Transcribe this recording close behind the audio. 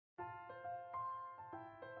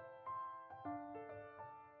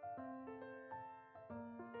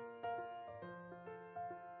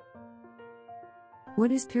What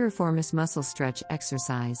is piriformis muscle stretch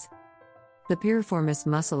exercise? The piriformis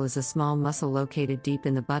muscle is a small muscle located deep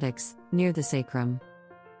in the buttocks, near the sacrum.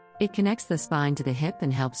 It connects the spine to the hip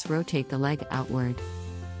and helps rotate the leg outward.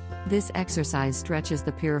 This exercise stretches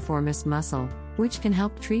the piriformis muscle, which can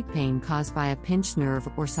help treat pain caused by a pinched nerve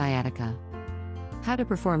or sciatica. How to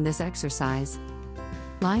perform this exercise?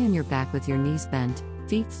 Lie on your back with your knees bent,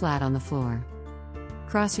 feet flat on the floor.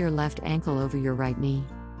 Cross your left ankle over your right knee.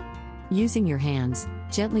 Using your hands,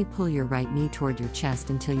 gently pull your right knee toward your chest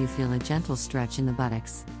until you feel a gentle stretch in the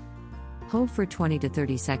buttocks. Hold for 20 to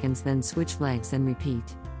 30 seconds, then switch legs and repeat.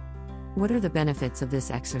 What are the benefits of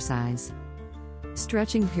this exercise?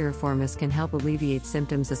 Stretching piriformis can help alleviate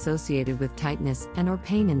symptoms associated with tightness and/or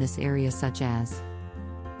pain in this area, such as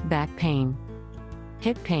back pain,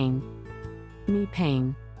 hip pain, knee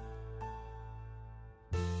pain,